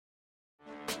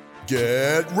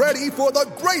Get ready for the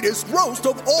greatest roast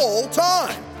of all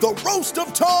time, the Roast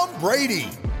of Tom Brady,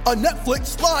 a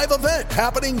Netflix live event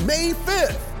happening May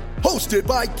 5th. Hosted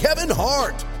by Kevin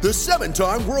Hart, the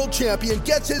 7-time world champion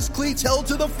gets his cleats held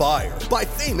to the fire by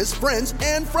famous friends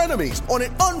and frenemies on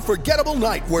an unforgettable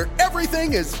night where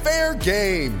everything is fair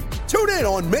game. Tune in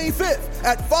on May 5th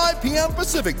at 5 p.m.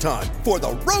 Pacific time for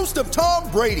the Roast of Tom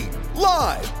Brady,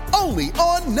 live only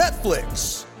on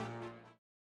Netflix.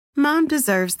 Mom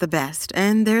deserves the best,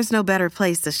 and there's no better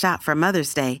place to shop for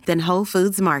Mother's Day than Whole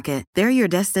Foods Market. They're your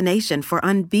destination for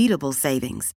unbeatable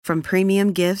savings, from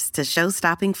premium gifts to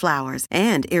show-stopping flowers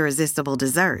and irresistible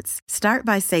desserts. Start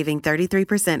by saving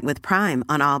 33% with Prime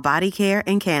on all body care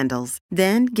and candles.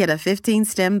 Then get a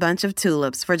 15-stem bunch of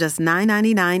tulips for just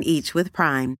 $9.99 each with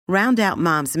Prime. Round out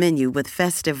Mom's menu with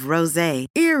festive rosé,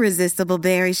 irresistible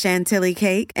berry chantilly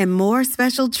cake, and more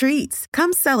special treats.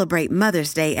 Come celebrate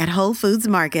Mother's Day at Whole Foods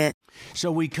Market.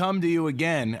 So we come to you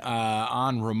again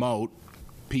on remote,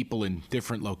 people in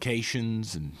different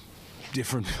locations and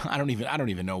different. I don't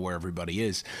even know where everybody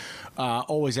is.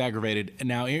 Always aggravated.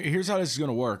 Now here's how this is going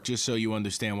to work, just so you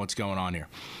understand what's going on here.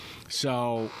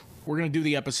 So we're going to do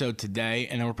the episode today,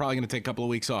 and then we're probably going to take a couple of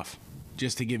weeks off,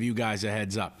 just to give you guys a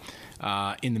heads up.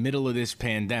 In the middle of this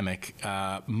pandemic,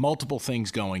 multiple things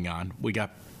going on. We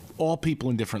got all people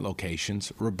in different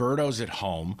locations. Roberto's at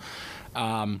home.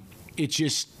 It's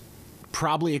just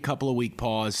probably a couple of week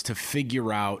pause to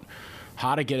figure out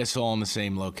how to get us all in the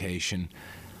same location,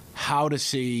 how to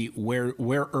see where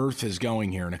Earth is going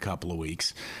here in a couple of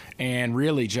weeks. And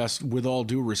really, just with all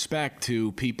due respect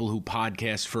to people who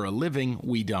podcast for a living,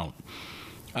 we don't.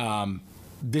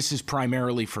 This is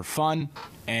primarily for fun,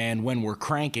 and when we're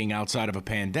cranking outside of a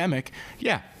pandemic,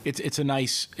 yeah, it's a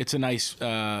nice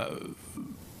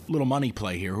little money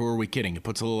play here. Who are we kidding? It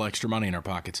puts a little extra money in our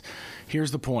pockets.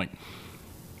 Here's the point.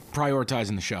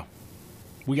 Prioritizing the show.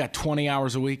 We got 20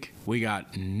 hours a week. We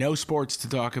got no sports to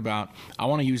talk about. I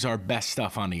want to use our best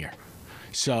stuff on the air.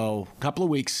 So a couple of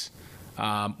weeks.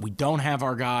 We don't have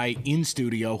our guy in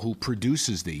studio who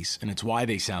produces these, and it's why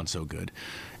they sound so good.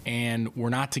 And we're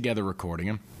not together recording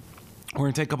them. We're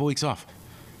going to take a couple weeks off.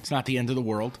 It's not the end of the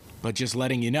world, but just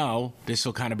letting you know, this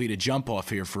will kind of be the jump off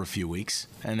here for a few weeks.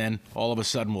 And then all of a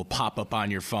sudden we'll pop up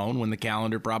on your phone when the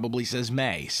calendar probably says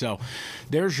May. So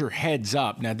there's your heads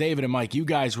up. Now, David and Mike, you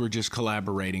guys were just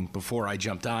collaborating before I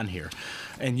jumped on here.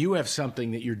 And you have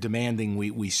something that you're demanding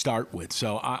we start with.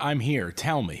 So I'm here.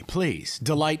 Tell me, please.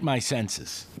 Delight my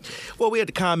senses. Well, we had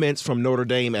the comments from Notre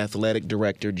Dame athletic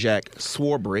director Jack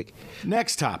Swarbrick.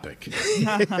 Next topic.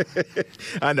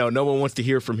 I know, no one wants to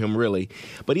hear from him, really.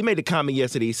 But he made a comment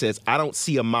yesterday. He says, I don't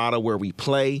see a model where we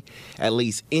play at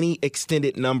least any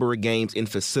extended number of games in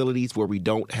facilities where we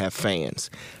don't have fans.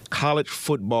 College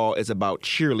football is about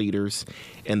cheerleaders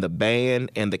and the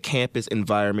band and the campus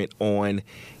environment on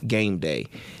game day.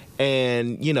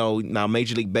 And, you know, now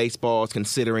Major League Baseball is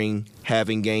considering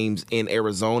having games in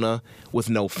Arizona with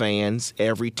no fans.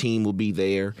 Every team will be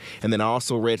there. And then I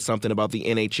also read something about the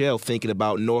NHL thinking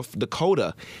about North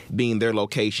Dakota being their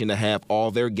location to have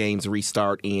all their games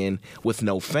restart in with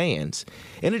no fans.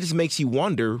 And it just makes you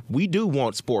wonder, we do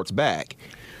want sports back,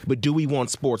 but do we want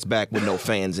sports back with no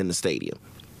fans in the stadium?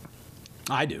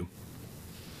 I do.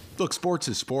 Look, sports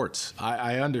is sports.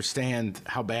 I understand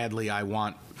how badly I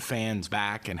want fans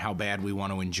back and how bad we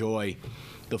want to enjoy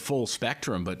the full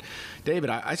spectrum. But, David,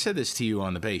 I said this to you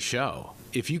on the base show.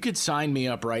 If you could sign me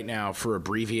up right now for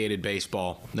abbreviated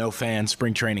baseball, no fans,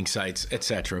 spring training sites,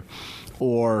 etc.,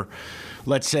 or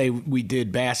let's say we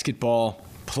did basketball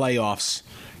playoffs,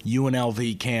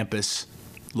 UNLV campus,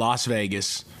 Las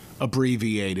Vegas,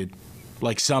 abbreviated,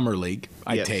 like Summer League,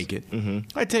 I'd take it.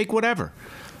 Mm-hmm. I'd take whatever.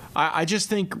 I just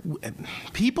think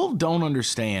people don't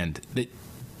understand that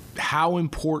how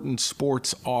important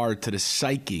sports are to the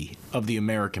psyche of the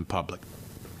American public.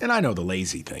 And I know the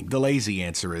lazy thing. The lazy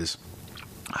answer is,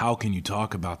 how can you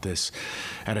talk about this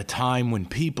at a time when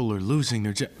people are losing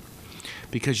their job?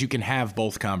 Because you can have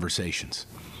both conversations.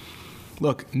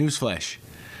 Look, newsflash.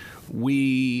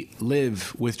 We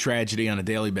live with tragedy on a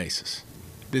daily basis.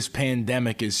 This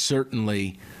pandemic is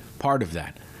certainly part of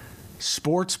that.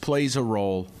 Sports plays a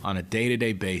role on a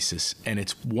day-to-day basis, and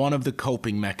it's one of the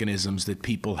coping mechanisms that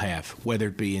people have, whether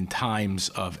it be in times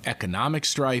of economic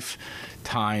strife,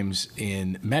 times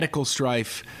in medical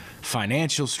strife,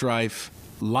 financial strife,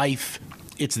 life.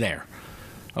 It's there.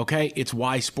 Okay? It's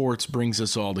why sports brings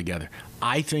us all together.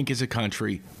 I think as a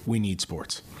country, we need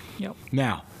sports. Yep.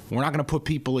 Now, we're not going to put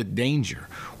people at danger.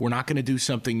 We're not going to do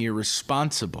something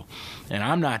irresponsible. And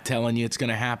I'm not telling you it's going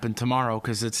to happen tomorrow,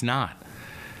 because it's not.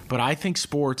 But I think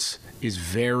sports is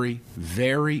very,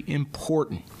 very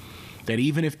important that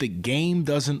even if the game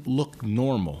doesn't look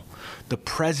normal, the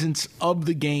presence of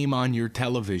the game on your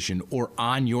television or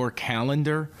on your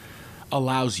calendar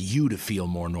allows you to feel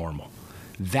more normal.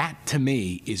 That, to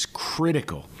me, is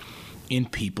critical in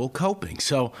people coping.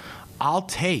 So I'll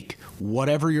take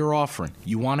whatever you're offering.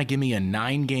 You want to give me a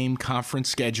 9-game conference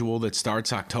schedule that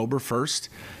starts October 1st?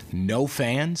 No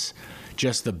fans?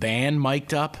 Just the band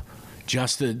mic'd up?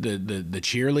 Just the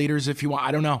cheerleaders if you want?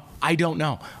 I don't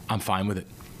know. I'm fine with it.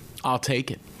 I'll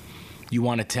take it. You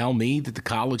want to tell me that the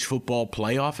college football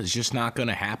playoff is just not going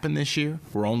to happen this year?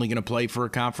 We're only going to play for a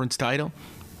conference title?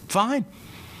 Fine.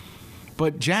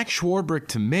 But Jack Swarbrick,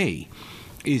 to me,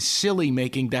 is silly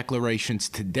making declarations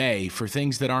today for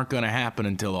things that aren't going to happen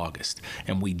until August.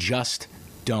 And we just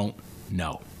don't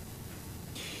know.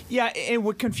 Yeah, and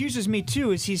what confuses me,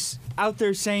 too, is he's out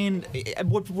there saying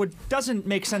what doesn't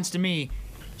make sense to me.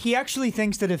 He actually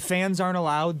thinks that if fans aren't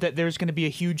allowed, that there's going to be a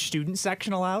huge student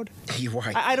section allowed. You're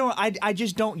right. I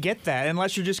just don't get that,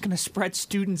 unless you're just going to spread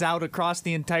students out across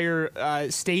the entire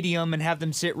stadium and have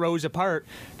them sit rows apart.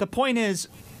 The point is,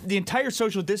 the entire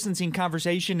social distancing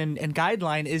conversation and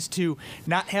guideline is to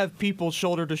not have people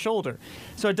shoulder to shoulder.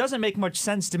 So it doesn't make much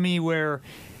sense to me where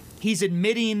he's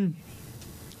admitting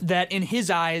that in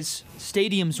his eyes,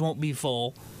 stadiums won't be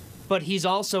full, but he's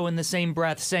also in the same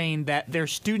breath saying that their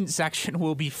student section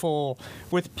will be full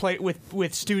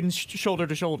with students shoulder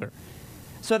to shoulder.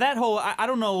 So that whole, I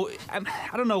don't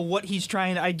know what he's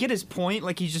trying. I get his point,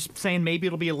 like he's just saying maybe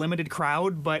it'll be a limited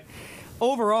crowd, but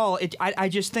overall, I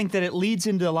just think that it leads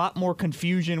into a lot more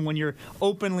confusion when you're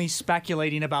openly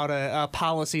speculating about a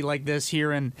policy like this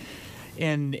here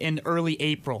in early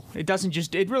April. It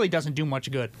really doesn't do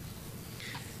much good.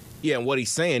 Yeah, and what he's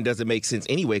saying doesn't make sense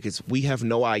anyway, because we have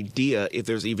no idea if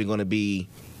there's even going to be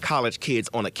college kids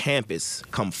on a campus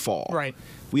come fall. Right.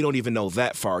 We don't even know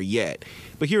that far yet.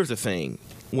 But here's the thing.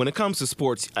 When it comes to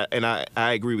sports, and I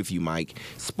agree with you, Mike,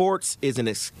 sports is an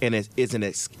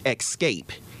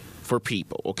escape for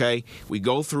people, okay? We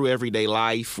go through everyday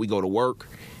life. We go to work.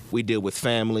 We deal with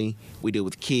family. We deal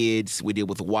with kids. We deal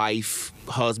with wife,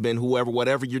 husband, whoever,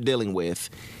 whatever you're dealing with.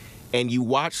 And you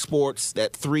watch sports,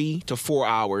 that 3 to 4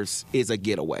 hours is a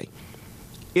getaway.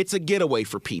 It's a getaway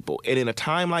for people. And in a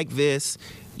time like this,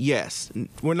 yes,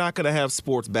 we're not going to have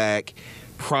sports back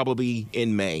probably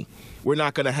in May. We're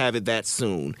not going to have it that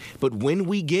soon. But when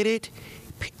we get it,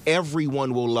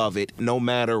 everyone will love it no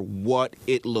matter what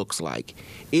it looks like.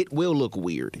 It will look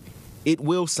weird. It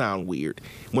will sound weird.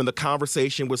 When the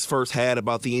conversation was first had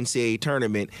about the NCAA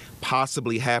tournament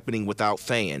possibly happening without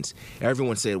fans,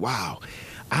 everyone said, wow,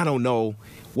 I don't know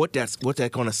what that's going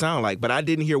to sound like. But I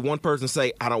didn't hear one person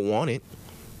say, I don't want it.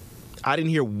 I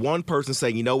didn't hear one person say,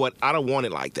 you know what, I don't want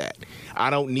it like that. I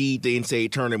don't need the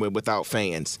NCAA tournament without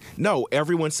fans. No,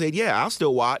 everyone said, yeah, I'll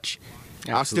still watch.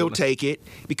 Absolutely. I'll still take it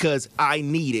because I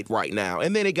need it right now.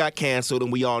 And then it got canceled,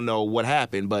 and we all know what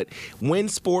happened. But when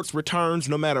sports returns,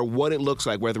 no matter what it looks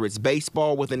like, whether it's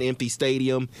baseball with an empty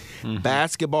stadium,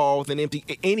 basketball with an empty,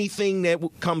 anything that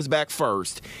comes back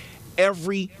first,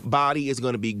 everybody is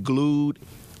going to be glued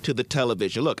to the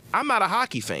television. Look, I'm not a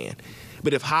hockey fan,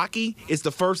 but if hockey is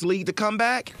the first league to come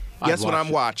back, guess what I'm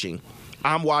watching?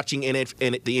 I'm watching the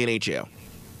NHL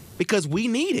because we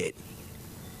need it.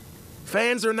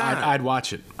 Fans or not. I'd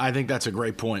watch it. I think that's a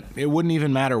great point. It wouldn't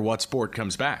even matter what sport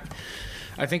comes back.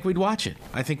 I think we'd watch it.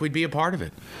 I think we'd be a part of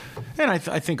it. And I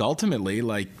think ultimately,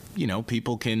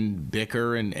 people can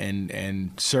bicker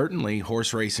and certainly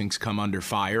horse racing's come under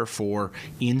fire for,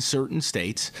 in certain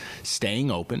states,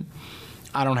 staying open.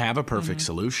 I don't have a perfect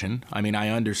solution. I mean, I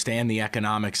understand the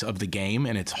economics of the game,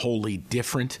 and it's wholly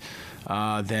different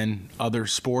than other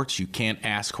sports. You can't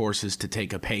ask horses to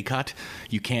take a pay cut.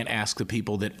 You can't ask the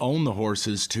people that own the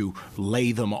horses to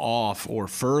lay them off or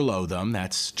furlough them.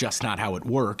 That's just not how it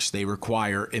works. They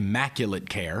require immaculate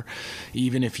care.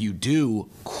 Even if you do,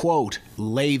 quote,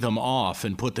 lay them off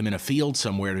and put them in a field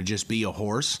somewhere to just be a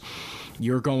horse,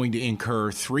 you're going to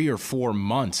incur 3 or 4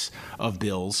 months of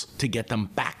bills to get them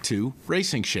back to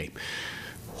racing shape.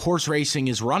 Horse racing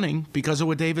is running because of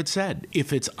what David said.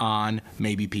 If it's on,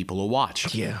 maybe people will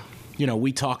watch. Yeah.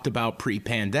 We talked about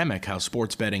pre-pandemic how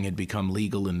sports betting had become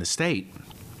legal in the state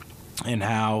and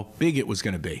how big it was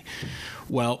going to be.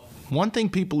 Well, one thing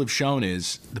people have shown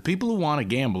is the people who want to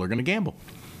gamble are going to gamble.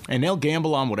 And they'll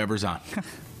gamble on whatever's on.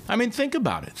 I mean, think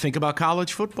about it. Think about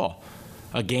college football.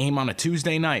 A game on a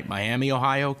Tuesday night, Miami,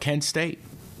 Ohio, Kent State.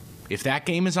 If that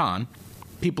game is on,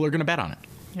 people are going to bet on it.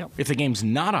 Yep. If the game's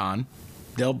not on,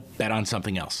 they'll bet on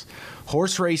something else.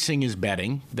 Horse racing is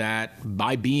betting that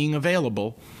by being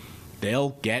available, they'll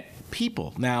get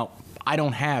people. Now, I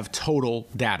don't have total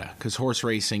data because horse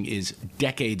racing is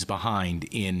decades behind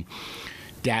in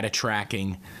data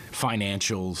tracking,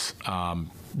 financials,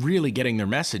 really getting their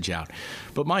message out.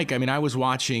 But Mike, I mean, I was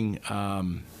watching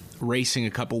racing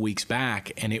a couple weeks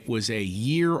back, and it was a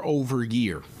year over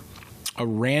year, a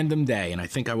random day, and I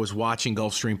think I was watching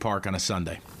Gulfstream Park on a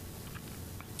Sunday.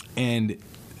 And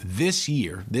this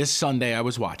year, this Sunday I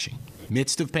was watching,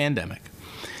 midst of pandemic,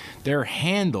 their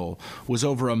handle was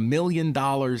over $1 million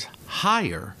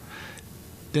higher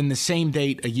than the same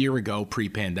date a year ago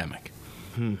pre-pandemic.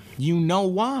 You know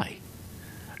why?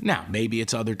 Now, maybe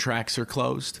it's other tracks are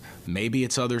closed. Maybe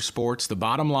it's other sports. The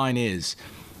bottom line is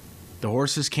the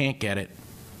horses can't get it.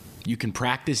 You can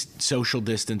practice social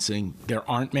distancing. There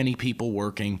aren't many people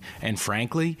working. And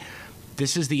frankly,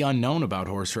 this is the unknown about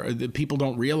horse racing. People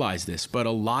don't realize this, but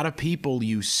a lot of people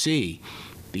you see,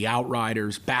 the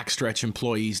outriders, backstretch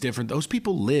employees, those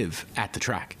people live at the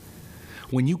track.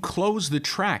 When you close the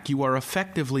track, you are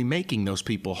effectively making those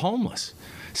people homeless.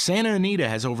 Santa Anita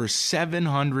has over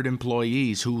 700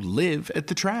 employees who live at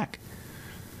the track.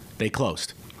 They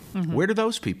closed. Mm-hmm. Where do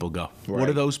those people go? Right. What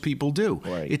do those people do?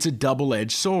 Right. It's a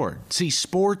double-edged sword. See,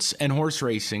 sports and horse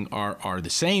racing are the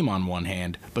same on one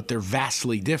hand, but they're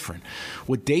vastly different.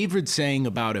 What David's saying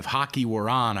about if hockey were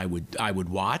on, I would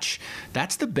watch,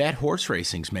 that's the bet horse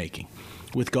racing's making.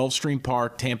 With Gulfstream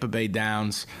Park, Tampa Bay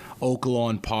Downs,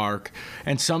 Oaklawn Park,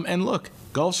 and look,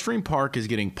 Gulfstream Park is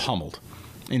getting pummeled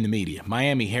in the media.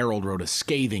 Miami Herald wrote a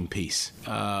scathing piece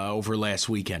over last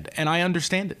weekend, and I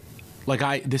understand it.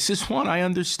 This is one, I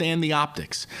understand the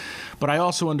optics, but I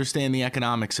also understand the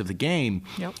economics of the game,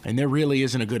 yep. And there really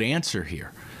isn't a good answer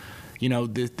here. You know,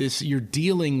 you're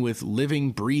dealing with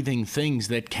living, breathing things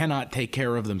that cannot take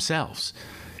care of themselves.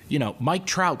 You know, Mike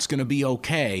Trout's going to be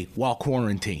okay while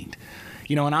quarantined.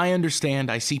 You know, and I understand,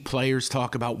 I see players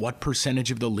talk about what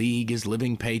percentage of the league is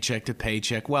living paycheck to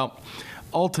paycheck. Well,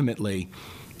 ultimately,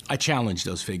 I challenge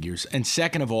those figures. And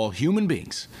second of all, human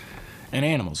beings and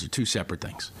animals are two separate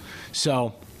things.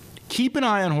 So keep an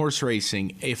eye on horse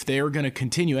racing if they're going to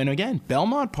continue. And again,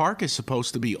 Belmont Park is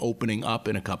supposed to be opening up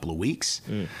in a couple of weeks.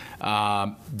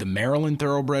 The Maryland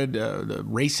Thoroughbred the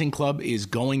Racing Club is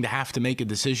going to have to make a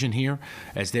decision here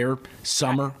as their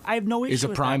summer I have no issue is a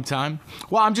with prime that. time.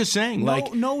 Well, I'm just saying.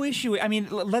 No issue. I mean,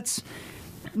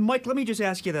 Mike, let me just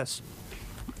ask you this.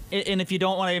 And if you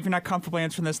don't want to, if you're not comfortable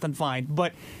answering this, then fine.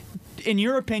 But in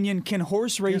your opinion, can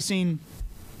horse racing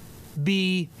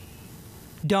be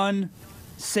done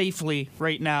safely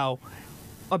right now,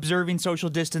 observing social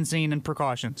distancing and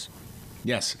precautions?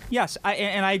 Yes. Yes,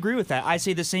 and I agree with that. I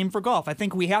say the same for golf. I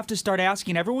think we have to start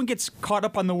asking. Everyone gets caught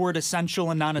up on the word essential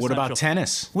and non-essential. What about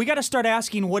tennis? We got to start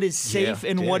asking what is safe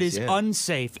and what is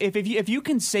unsafe. If you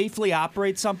can safely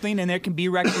operate something, and there can be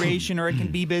recreation or it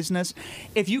can be business,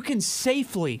 if you can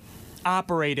safely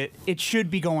operate it, it should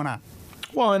be going on.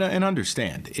 Well, and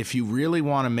understand, if you really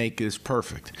want to make this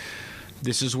perfect,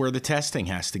 this is where the testing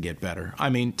has to get better. I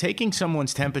mean, taking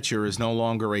someone's temperature is no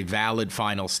longer a valid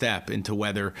final step into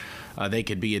whether they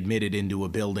could be admitted into a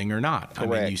building or not.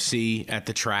 Correct. I mean, you see at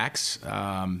the tracks,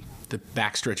 the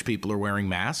backstretch people are wearing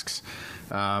masks.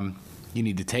 You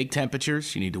need to take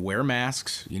temperatures. You need to wear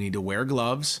masks. You need to wear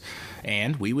gloves.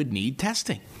 And we would need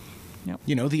testing. Yep.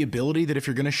 You know, the ability that if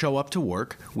you're going to show up to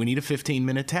work, we need a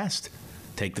 15-minute test.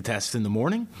 Take the test in the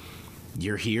morning.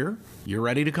 You're here. You're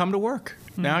ready to come to work.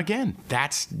 Mm-hmm. Now, again,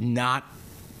 that's not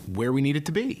where we need it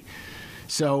to be.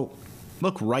 So,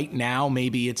 look, right now,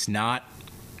 maybe it's not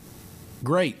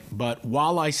great. But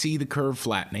while I see the curve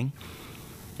flattening,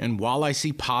 and while I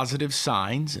see positive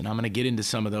signs, and I'm going to get into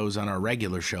some of those on our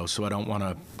regular show, so I don't want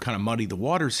to kind of muddy the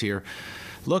waters here.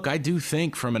 Look, I do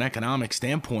think from an economic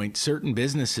standpoint, certain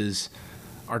businesses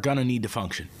are going to need to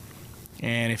function.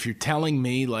 And if you're telling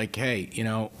me, like, hey, you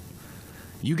know,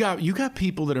 you got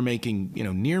people that are making, you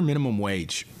know, near minimum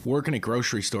wage working at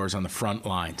grocery stores on the front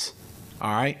lines,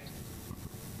 all right?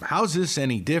 How's this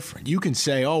any different? You can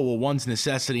say, oh, well, one's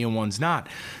necessity and one's not.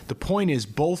 The point is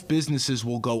both businesses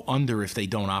will go under if they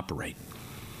don't operate.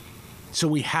 So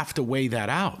we have to weigh that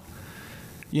out.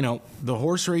 You know, the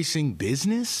horse racing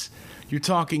business, you're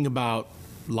talking about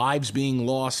lives being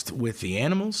lost with the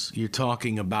animals. You're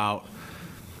talking about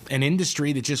an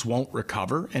industry that just won't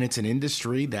recover, and it's an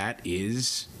industry that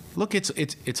is, look, it's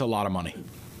a lot of money.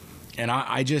 And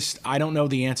I don't know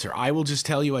the answer. I will just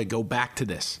tell you, I go back to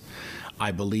this.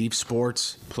 I believe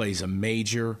sports plays a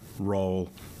major role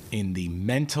in the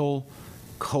mental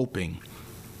coping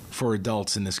for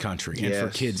adults in this country and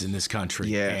for kids in this country.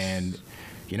 Yes. And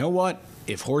you know what?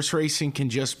 If horse racing can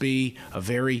just be a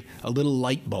little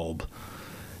light bulb,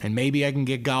 and maybe I can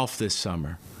get golf this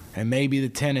summer, and maybe the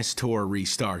tennis tour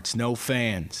restarts, no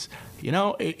fans.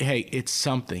 Hey, it's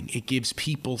something. It gives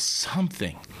people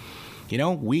something.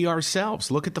 We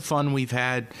ourselves, look at the fun we've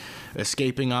had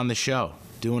escaping on the show,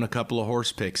 doing a couple of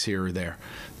horse picks here or there,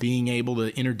 being able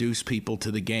to introduce people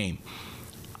to the game.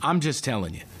 I'm just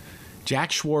telling you, Jack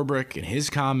Swarbrick and his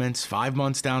comments 5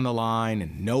 months down the line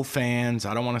and no fans,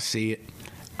 I don't want to see it.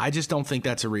 I just don't think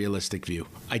that's a realistic view.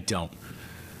 I don't.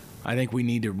 I think we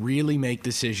need to really make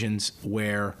decisions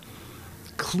where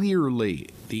clearly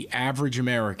the average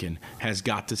American has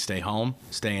got to stay home,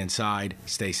 stay inside,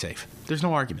 stay safe. There's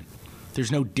no argument.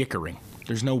 There's no dickering.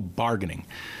 There's no bargaining.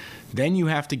 Then you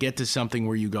have to get to something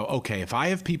where you go, okay, if I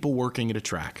have people working at a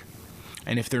track,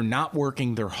 and if they're not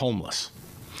working, they're homeless.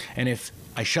 And if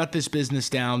I shut this business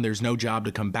down, there's no job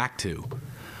to come back to.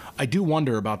 I do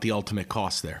wonder about the ultimate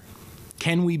cost there.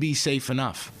 Can we be safe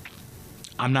enough?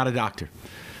 I'm not a doctor,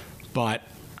 but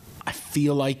I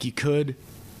feel like you could.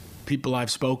 People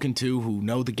I've spoken to who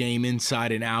know the game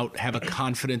inside and out have a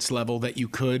confidence level that you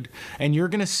could, and you're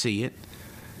going to see it.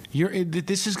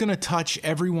 This is going to touch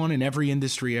everyone in every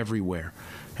industry everywhere.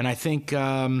 And I think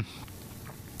New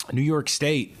York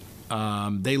State,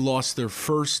 they lost their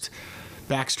first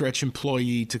backstretch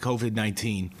employee to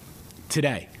COVID-19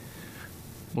 today.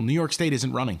 Well, New York State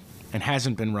isn't running and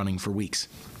hasn't been running for weeks.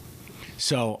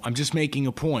 So I'm just making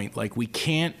a point. Like, we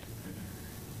can't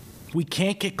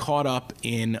get caught up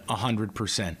in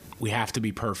 100%. We have to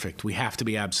be perfect. We have to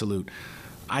be absolute.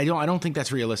 I don't think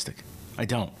that's realistic. I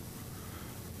don't.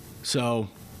 So,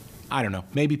 I don't know.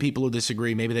 Maybe people will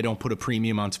disagree. Maybe they don't put a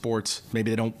premium on sports. Maybe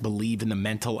they don't believe in the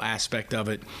mental aspect of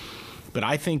it. But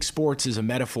I think sports is a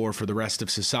metaphor for the rest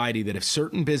of society, that if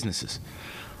certain businesses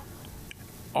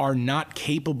are not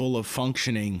capable of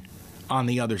functioning on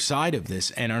the other side of this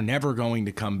and are never going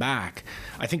to come back,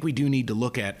 I think we do need to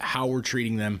look at how we're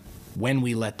treating them when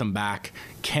we let them back.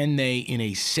 Can they, in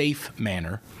a safe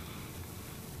manner,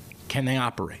 can they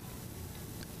operate?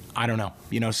 I don't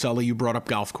know. Sully, you brought up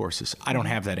golf courses. I don't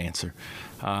have that answer.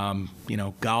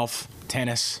 Golf,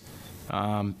 tennis,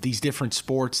 these different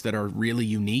sports that are really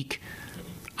unique,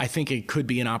 I think it could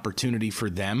be an opportunity for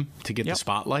them to get the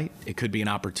spotlight. It could be an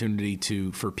opportunity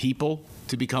for people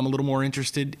to become a little more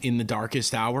interested in the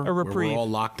darkest hour. A reprieve. Where we're all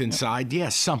locked inside. Yeah,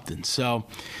 something. So,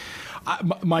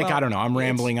 Mike, I don't know. I'm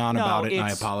rambling on about it, and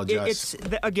I apologize.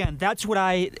 Again, that's what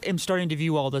I am starting to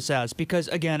view all this as, because,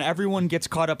 again, everyone gets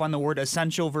caught up on the word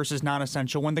essential versus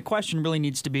non-essential, when the question really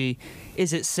needs to be,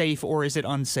 is it safe or is it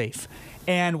unsafe?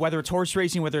 And whether it's horse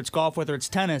racing, whether it's golf, whether it's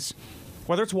tennis,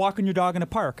 whether it's walking your dog in a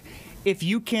park, if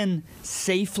you can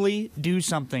safely do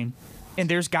something, and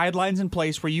there's guidelines in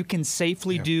place where you can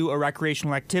safely do a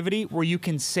recreational activity, where you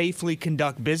can safely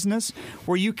conduct business,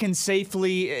 where you can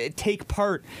safely take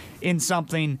part in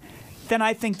something, then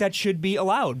I think that should be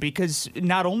allowed, because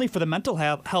not only for the mental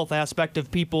health aspect of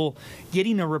people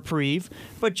getting a reprieve,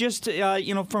 but just from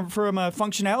a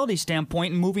functionality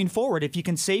standpoint and moving forward, if you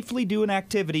can safely do an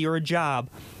activity or a job,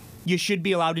 you should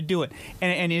be allowed to do it.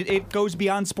 And it goes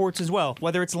beyond sports as well,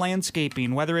 whether it's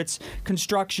landscaping, whether it's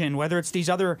construction, whether it's these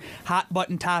other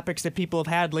hot-button topics that people have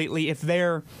had lately, if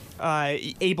they're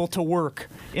able to work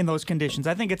in those conditions.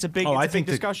 I think it's a big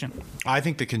discussion. I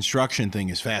think the construction thing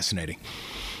is fascinating.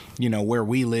 Where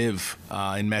we live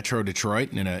in Metro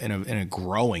Detroit, in a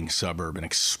growing suburb, an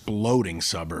exploding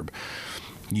suburb,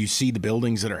 you see the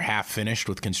buildings that are half finished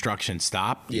with construction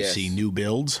stop. You see new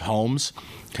builds, homes,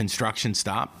 construction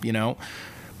stop.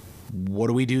 What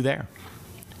do we do there?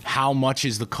 How much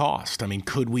is the cost? I mean,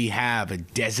 could we have a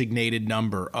designated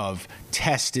number of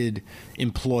tested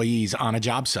employees on a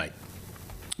job site?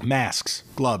 Masks,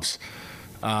 gloves.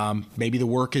 Maybe the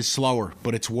work is slower,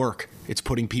 but it's work. It's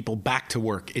putting people back to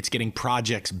work. It's getting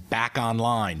projects back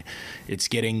online. It's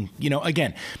getting,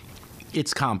 again,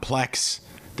 it's complex.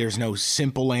 There's no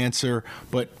simple answer,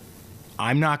 but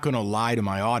I'm not going to lie to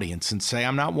my audience and say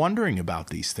I'm not wondering about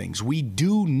these things. We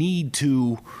do need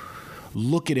to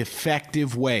look at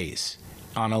effective ways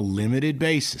on a limited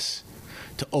basis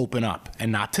to open up.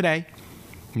 And not today,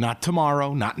 not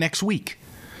tomorrow, not next week.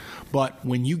 But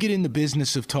when you get in the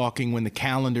business of talking when the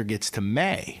calendar gets to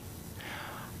May,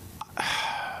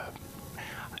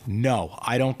 no,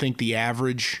 I don't think the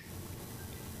average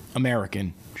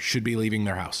American should be leaving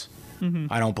their house.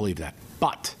 I don't believe that.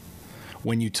 But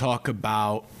when you talk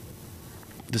about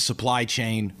the supply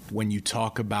chain, when you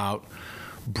talk about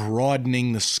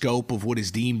broadening the scope of what is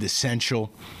deemed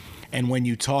essential, and when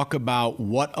you talk about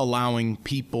what allowing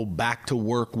people back to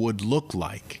work would look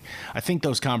like, I think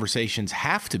those conversations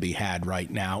have to be had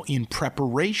right now in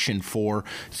preparation for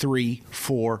 3,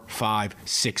 4, 5,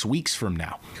 6 weeks from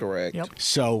now. Correct.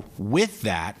 So with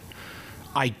that,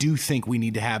 I do think we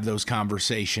need to have those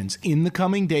conversations in the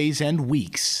coming days and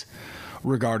weeks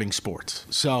regarding sports.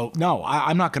 So, no,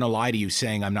 I'm not going to lie to you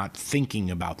saying I'm not thinking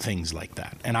about things like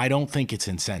that. And I don't think it's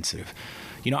insensitive.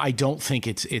 I don't think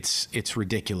it's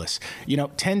ridiculous.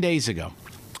 10 days ago,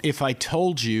 if I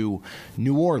told you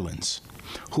New Orleans,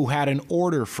 who had an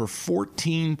order for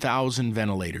 14,000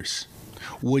 ventilators,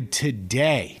 would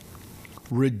today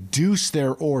reduce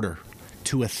their order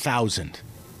to 1,000,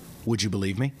 would you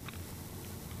believe me?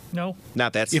 No.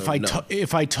 Not that soon,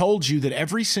 If I told you that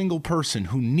every single person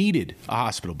who needed a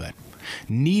hospital bed,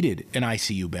 needed an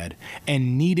ICU bed,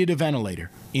 and needed a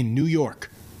ventilator in New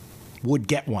York would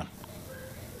get one,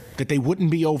 that they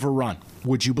wouldn't be overrun,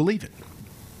 would you believe it?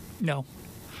 No.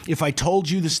 If I told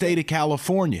you the state of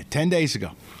California 10 days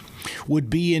ago would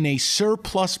be in a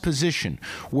surplus position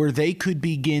where they could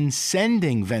begin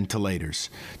sending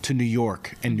ventilators to New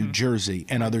York and New Jersey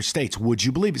and other states, would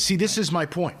you believe it? See, this is my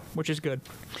point. Which is good.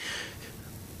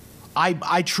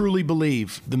 I truly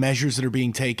believe the measures that are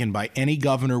being taken by any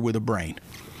governor with a brain,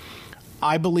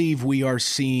 I believe we are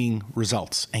seeing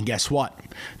results. And guess what?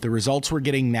 The results we're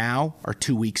getting now are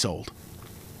 2 weeks old.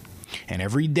 And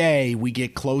every day we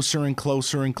get closer and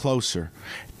closer and closer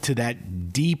to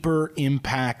that deeper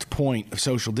impact point of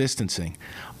social distancing.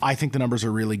 I think the numbers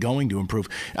are really going to improve.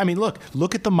 I mean,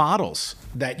 look at the models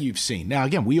that you've seen. Now,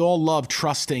 again, we all love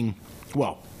trusting,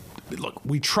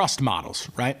 we trust models,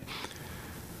 right?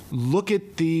 Look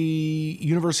at the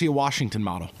University of Washington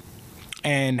model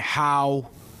and how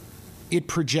it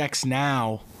projects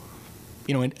now,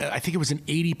 I think it was an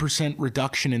 80%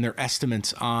 reduction in their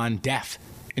estimates on death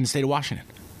in the state of Washington.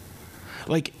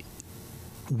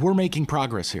 We're making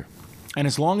progress here. And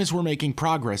as long as we're making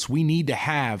progress, we need to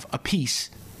have a piece,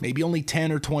 maybe only 10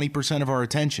 or 20% of our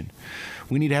attention.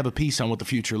 We need to have a piece on what the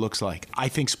future looks like. I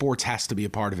think sports has to be a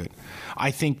part of it.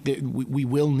 I think that we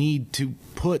will need to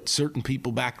put certain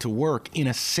people back to work in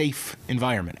a safe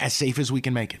environment, as safe as we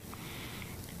can make it.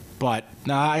 But,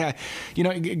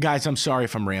 guys, I'm sorry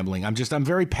if I'm rambling. I'm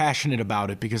very passionate about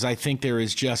it because I think there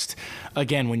is just,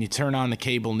 again, when you turn on the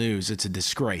cable news, it's a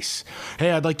disgrace.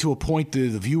 Hey, I'd like to appoint the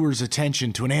viewer's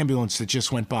attention to an ambulance that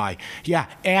just went by. Yeah,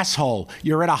 asshole,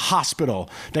 you're at a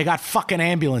hospital. They got fucking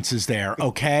ambulances there,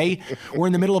 okay? We're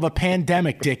in the middle of a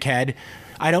pandemic, dickhead.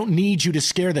 I don't need you to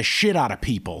scare the shit out of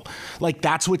people.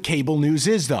 That's what cable news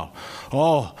is, though.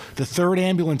 Oh, the third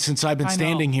ambulance since I've been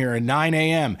standing here at 9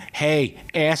 a.m. Hey,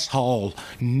 asshole,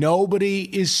 nobody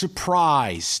is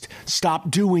surprised. Stop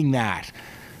doing that.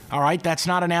 All right? That's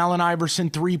not an Allen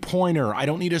Iverson three-pointer. I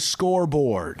don't need a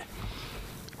scoreboard.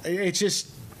 It's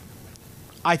just,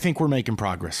 I think we're making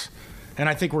progress. And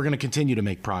I think we're going to continue to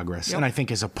make progress. Yep. And I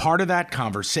think as a part of that,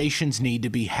 conversations need to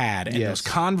be had. And those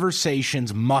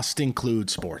conversations must include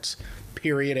sports.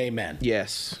 Period. Amen.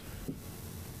 Yes.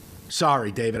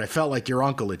 Sorry, David. I felt like your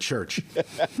uncle at church.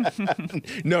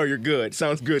 No, you're good.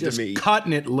 Sounds good Just to me.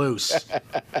 Cutting it loose.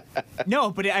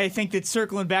 No, but I think that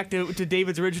circling back to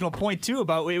David's original point, too,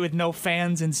 about with no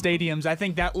fans in stadiums, I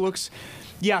think that looks...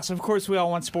 Yes, of course we all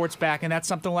want sports back, and that's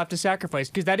something we'll have to sacrifice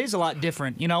because that is a lot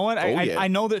different. You know what? I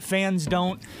know that fans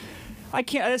don't. I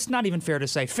can't. That's not even fair to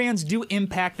say. Fans do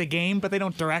impact the game, but they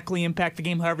don't directly impact the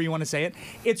game. However you want to say it.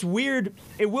 It's weird.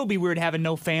 It will be weird having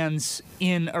no fans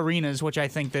in arenas, which I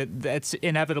think that's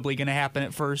inevitably going to happen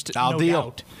at first. I'll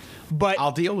deal. But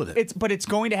I'll deal with it. It's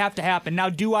going to have to happen. Now,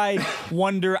 do I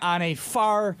wonder on a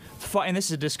far, and this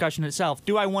is a discussion itself,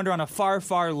 do I wonder on a far,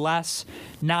 far less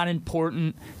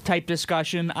non-important type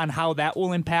discussion on how that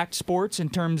will impact sports in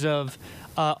terms of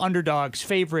underdogs,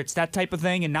 favorites, that type of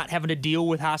thing, and not having to deal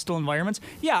with hostile environments?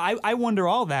 Yeah, I wonder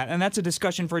all that, and that's a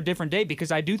discussion for a different day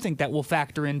because I do think that will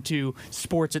factor into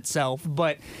sports itself.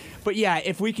 But yeah,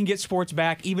 if we can get sports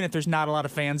back, even if there's not a lot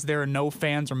of fans there, or no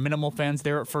fans or minimal fans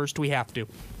there at first, we have to.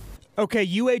 Okay,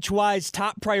 UHY's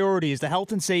top priority is the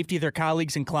health and safety of their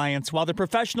colleagues and clients. While the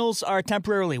professionals are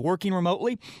temporarily working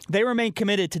remotely, they remain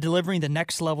committed to delivering the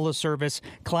next level of service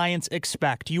clients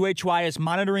expect. UHY is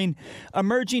monitoring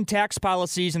emerging tax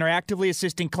policies and are actively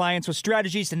assisting clients with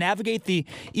strategies to navigate the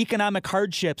economic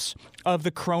hardships of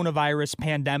the coronavirus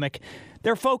pandemic.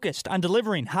 They're focused on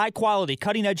delivering high-quality,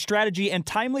 cutting-edge strategy and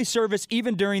timely service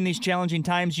even during these challenging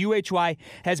times. UHY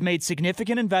has made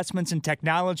significant investments in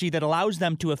technology that allows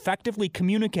them to effectively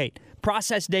communicate,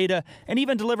 process data, and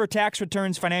even deliver tax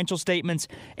returns, financial statements,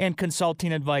 and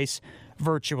consulting advice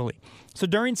virtually. So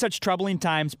during such troubling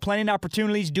times, planning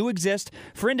opportunities do exist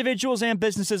for individuals and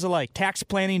businesses alike. Tax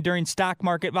planning during stock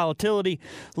market volatility,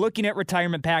 looking at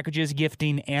retirement packages,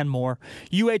 gifting, and more.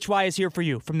 UHY is here for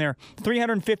you. From their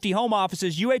 350 home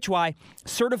offices, UHY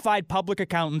certified public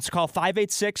accountants. Call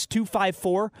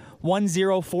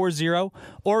 586-254-1040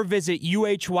 or visit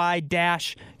uhy-us.com.